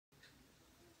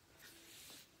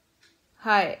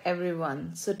Hi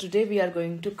everyone. So today we are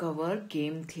going to cover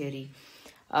game theory.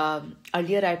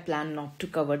 Earlier I planned not to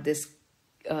cover this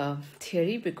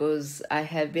theory because I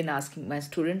have been asking my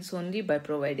students only by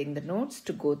providing the notes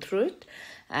to go through it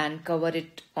and cover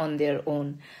it on their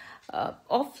own.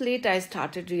 Of late I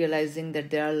started realizing that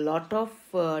there are a lot of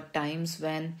times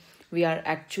when we are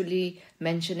actually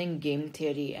mentioning game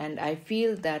theory, and I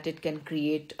feel that it can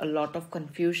create a lot of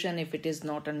confusion if it is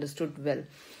not understood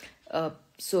well.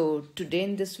 So today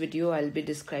in this video I'll be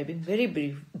describing very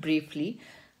briefly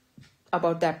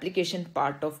about the application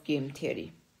part of game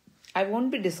theory. I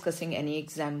won't be discussing any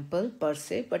example per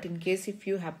se, but in case if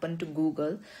you happen to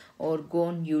Google or go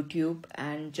on YouTube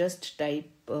and just type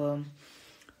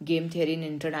game theory in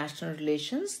international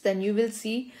relations, then you will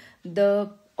see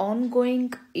the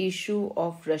ongoing issue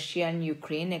of Russia and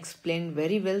Ukraine explained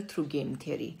very well through game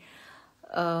theory.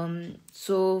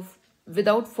 So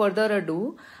without further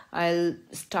ado, I'll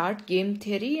start game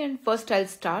theory, and first I'll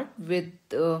start with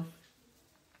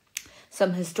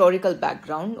some historical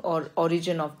background or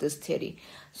origin of this theory.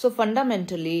 So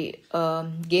fundamentally,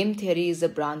 game theory is a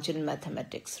branch in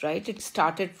mathematics, right? It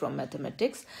started from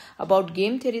mathematics. About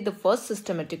game theory, the first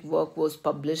systematic work was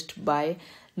published by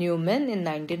Newman in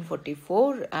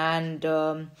 1944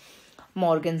 and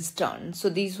Morgenstern. So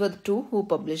these were the two who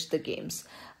published the games.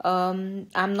 I'm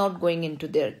not going into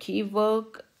their key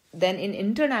work. Then in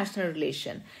international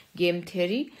relation, game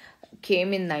theory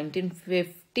came in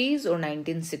 1950s or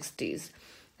 1960s.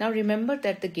 Now remember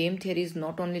that the game theory is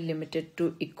not only limited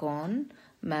to econ,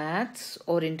 maths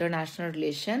or international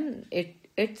relation.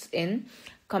 It's in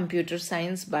computer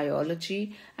science,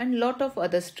 biology, and lot of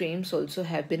other streams also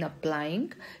have been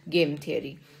applying game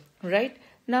theory. Right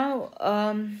now,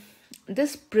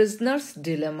 this prisoner's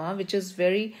dilemma, which is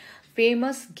very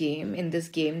famous game in this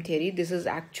game theory, this is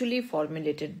actually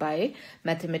formulated by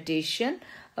mathematician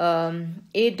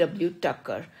A.W.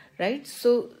 Tucker, right?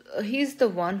 So he's the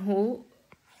one who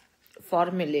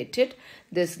formulated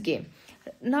this game.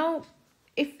 Now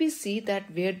if we see that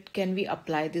where can we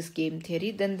apply this game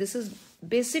theory, then this is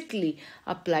basically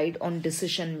applied on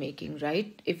decision making,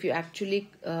 right? If you actually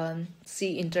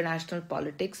see international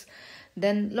politics,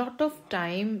 then lot of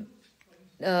time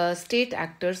state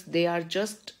actors, they are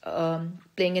just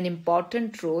playing an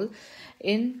important role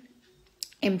in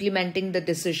implementing the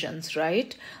decisions,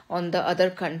 right, on the other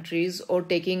countries or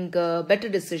taking a better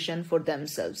decision for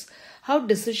themselves. How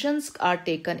decisions are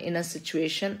taken in a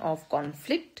situation of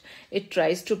conflict, it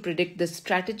tries to predict the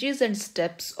strategies and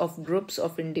steps of groups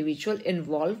of individuals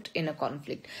involved in a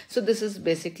conflict. So this is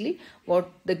basically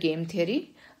what the game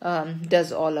theory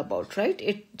does all about, right?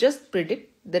 It just predicts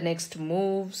the next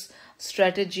moves,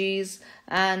 strategies,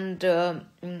 and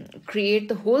create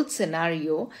the whole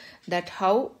scenario that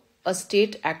how a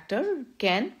state actor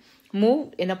can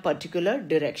move in a particular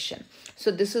direction.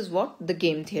 So this is what the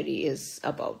game theory is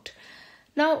about.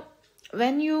 Now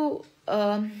when you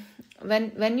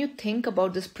when you think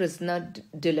about this prisoner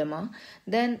dilemma,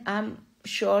 then I'm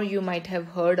sure you might have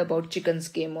heard about chicken's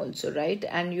game also, right?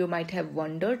 And you might have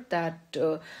wondered that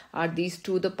are these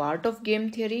two the part of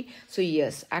game theory? So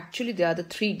yes, actually they are the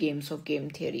three games of game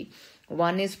theory.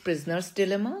 One is prisoner's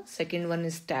dilemma, second one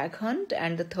is stag hunt,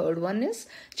 and the third one is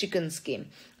chicken's game.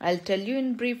 I'll tell you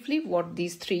in briefly what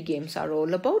these three games are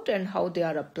all about and how they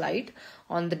are applied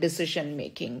on the decision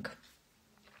making.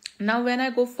 Now when I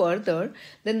go further,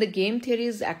 then the game theory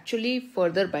is actually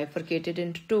further bifurcated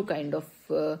into two kind of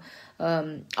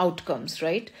outcomes,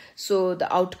 right? So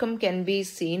the outcome can be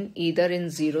seen either in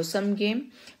zero-sum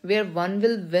game, where one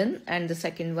will win and the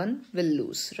second one will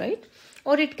lose, right?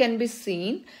 Or it can be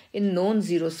seen in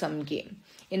non-zero-sum game.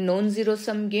 In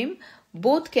non-zero-sum game,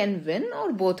 both can win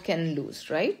or both can lose,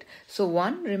 right? So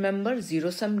one, remember,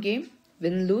 zero-sum game,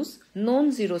 win-lose,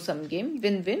 non-zero-sum game,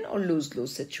 win-win or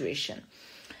lose-lose situation.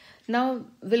 Now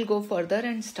we'll go further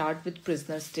and start with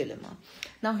prisoner's dilemma.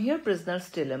 Now here prisoner's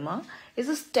dilemma is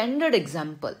a standard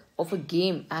example of a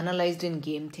game analyzed in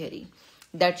game theory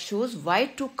that shows why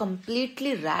two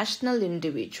completely rational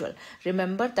individuals,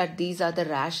 remember that these are the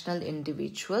rational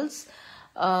individuals,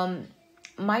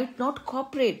 might not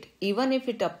cooperate even if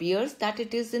it appears that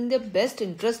it is in their best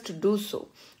interest to do so,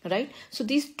 right? So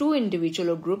these two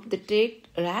individual or group, they take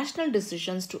rational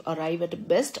decisions to arrive at the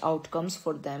best outcomes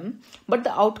for them, but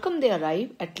the outcome they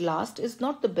arrive at last is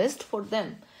not the best for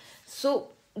them. So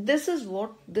this is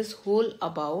what this whole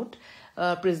about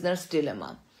prisoner's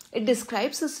dilemma. It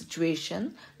describes a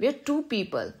situation where two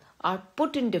people are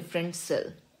put in different cell,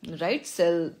 right?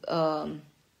 Cell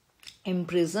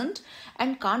imprisoned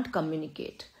and can't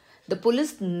communicate. The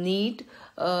police needs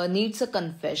a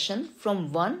confession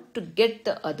from one to get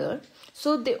the other,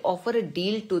 so they offer a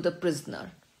deal to the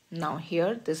prisoner. Now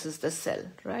here, this is the cell,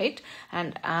 right?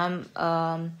 And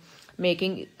I'm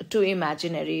making two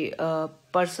imaginary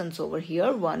persons over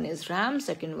here. One is Ram,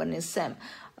 second one is Sam.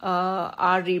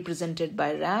 R represented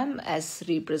by Ram, S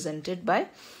represented by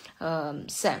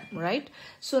Sam, right?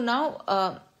 So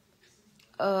now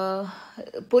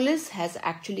police has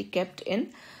actually kept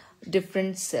in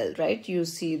different cell, right? You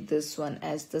see this one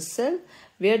as the cell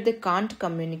where they can't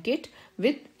communicate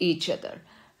with each other,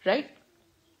 right?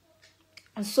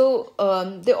 So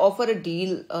they offer a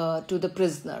deal to the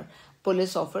prisoner.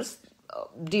 Police offers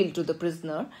deal to the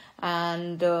prisoner,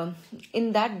 and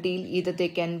in that deal either they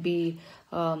can be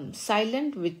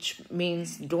silent, which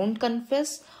means don't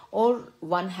confess, or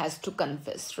one has to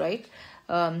confess, right?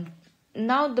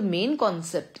 Now the main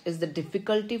concept is the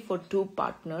difficulty for two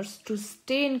partners to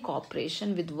stay in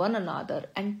cooperation with one another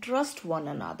and trust one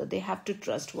another. They have to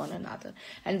trust one another,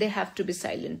 and they have to be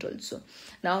silent also.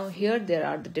 Now here there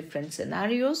are the different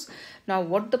scenarios. Now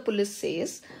what the police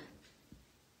says,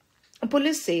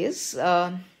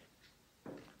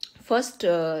 first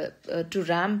to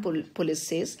Ram, police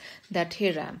says that,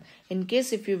 hey Ram, in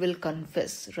case if you will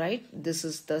confess, right, this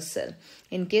is the cell,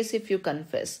 in case if you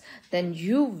confess, then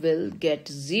you will get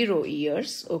 0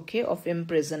 years, okay, of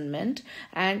imprisonment,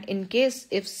 and in case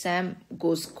if Sam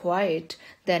goes quiet,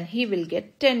 then he will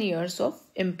get 10 years of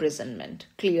imprisonment.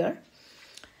 Clear?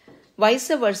 Vice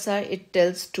versa, it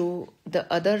tells to the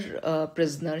other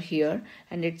prisoner here,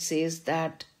 and it says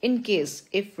that in case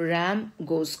if Ram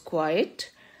goes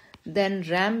quiet, then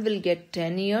Ram will get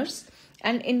 10 years,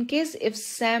 and in case if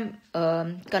Sam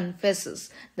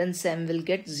confesses, then Sam will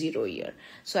get 0 year.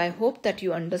 So I hope that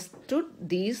you understood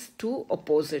these two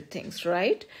opposite things,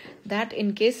 right? That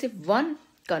in case if one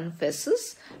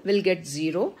confesses, will get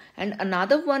 0, and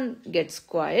another one gets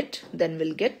quiet, then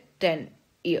will get 10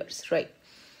 years, right?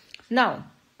 Now,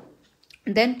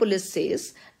 then police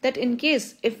says that in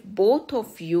case if both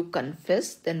of you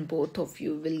confess, then both of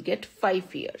you will get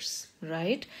 5 years,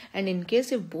 right? And in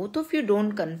case if both of you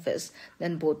don't confess,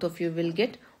 then both of you will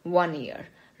get 1 year,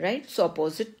 right? So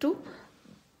opposite to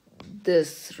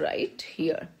this right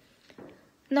here.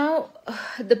 Now,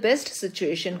 the best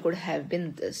situation could have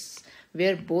been this,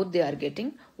 where both they are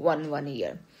getting 1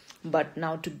 year. But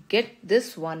now to get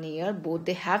this 1 year, both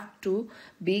they have to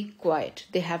be quiet.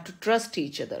 They have to trust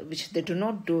each other, which they do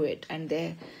not do it, and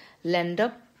they end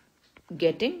up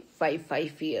getting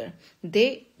 5 year.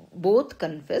 They both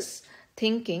confess,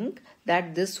 thinking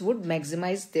that this would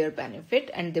maximize their benefit,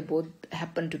 and they both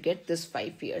happen to get this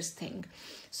 5 years thing.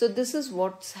 So this is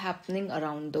what's happening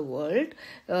around the world.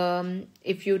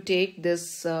 If you take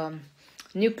this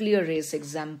nuclear race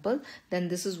example, then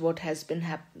this is what has been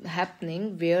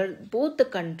happening, where both the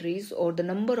countries, or the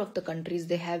number of the countries,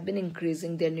 they have been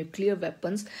increasing their nuclear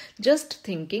weapons, just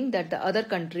thinking that the other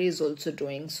country is also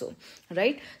doing so,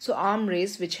 right? So arm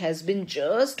race, which has been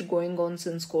just going on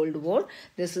since Cold War,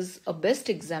 this is a best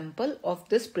example of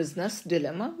this prisoner's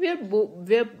dilemma, where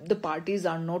the parties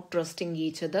are not trusting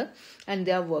each other and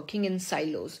they are working in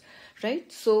silos,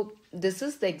 right? So this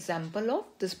is the example of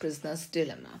this prisoner's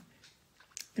dilemma.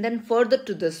 Then further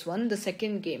to this one, the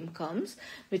second game comes,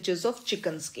 which is of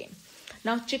chicken's game.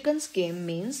 Now chicken's game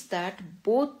means that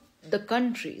both the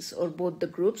countries, or both the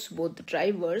groups, both the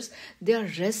drivers, they are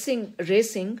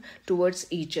racing towards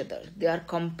each other. They are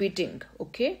competing,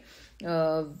 okay,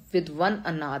 with one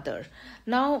another.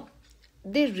 Now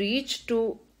they reach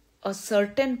to a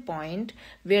certain point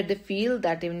where they feel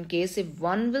that in case if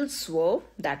one will swerve,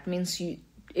 that means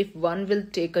if one will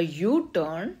take a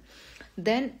U-turn,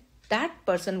 then that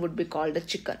person would be called a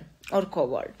chicken or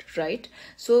coward, right?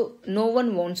 So no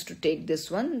one wants to take this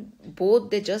one. Both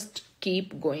they just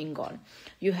keep going on.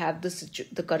 You have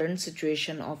the current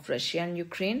situation of Russia and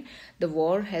Ukraine. The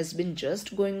war has been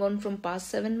just going on from past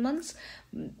 7 months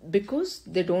because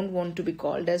they don't want to be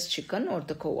called as chicken or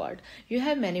the coward. You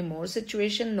have many more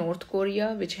situations. North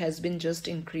Korea, which has been just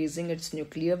increasing its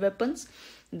nuclear weapons.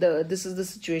 This is the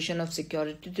situation of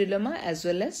security dilemma as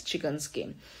well as chicken's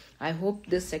game. I hope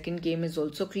this second game is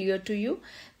also clear to you.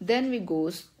 Then we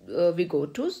go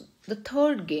to the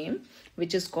third game,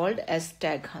 which is called as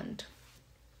stag hunt.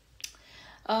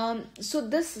 So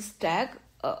this stag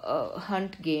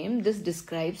hunt game, this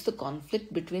describes the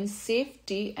conflict between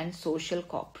safety and social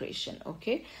cooperation.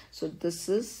 Okay, so this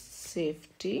is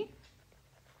safety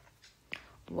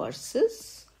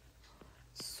versus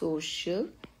social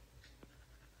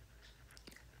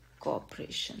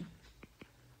cooperation.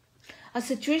 A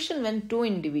situation when two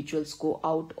individuals go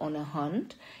out on a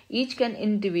hunt. Each can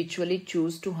individually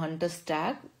choose to hunt a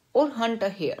stag or hunt a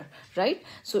hare, right?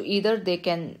 So either they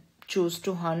can choose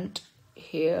to hunt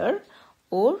hare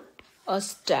or a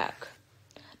stag.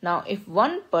 Now, if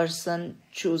one person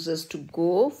chooses to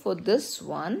go for this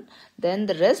one, then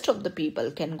the rest of the people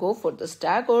can go for the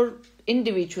stag, or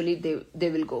individually they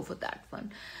will go for that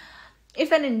one.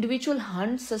 If an individual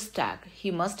hunts a stag,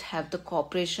 he must have the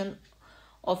cooperation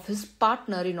of his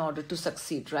partner in order to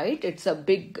succeed, right? It's a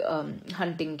big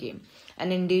hunting game.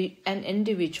 An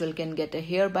individual can get a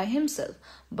hare by himself,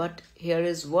 but hare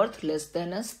is worthless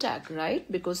than a stag,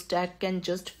 right? Because stag can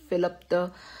just fill up the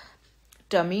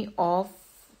tummy of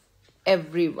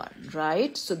everyone,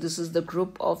 right? So this is the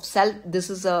group of this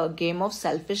is a game of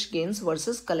selfish gains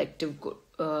versus collective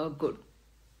good.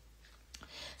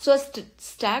 So a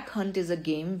stag hunt is a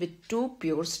game with two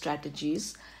pure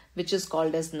strategies, which is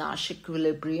called as Nash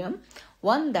equilibrium.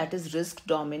 One that is risk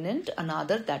dominant,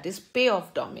 another that is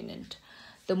payoff dominant.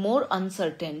 The more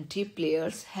uncertainty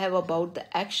players have about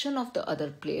the action of the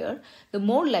other player, the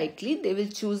more likely they will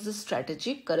choose the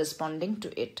strategy corresponding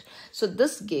to it. So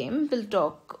this game will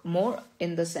talk more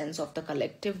in the sense of the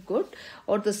collective good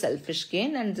or the selfish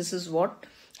gain, and this is what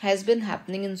has been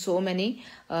happening in so many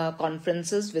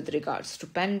conferences with regards to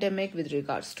pandemic, with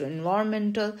regards to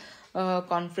environmental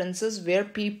conferences, where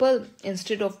people,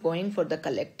 instead of going for the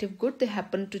collective good, they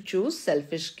happen to choose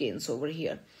selfish gains over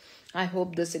here. I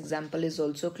hope this example is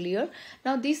also clear.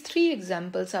 Now these three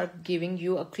examples are giving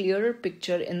you a clearer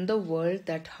picture in the world,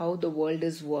 that how the world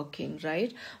is working,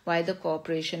 right? Why the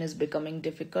cooperation is becoming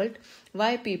difficult,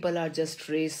 why people are just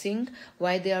racing,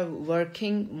 why they are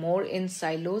working more in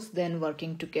silos than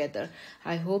working together.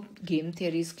 I hope game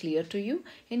theory is clear to you.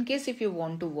 In case if you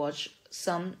want to watch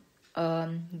some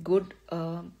good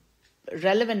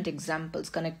relevant examples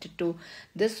connected to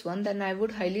this one, then I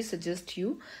would highly suggest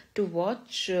you to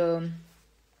watch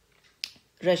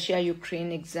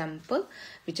Russia-Ukraine example,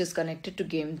 which is connected to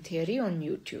game theory on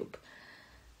YouTube.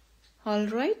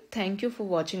 Alright, thank you for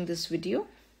watching this video.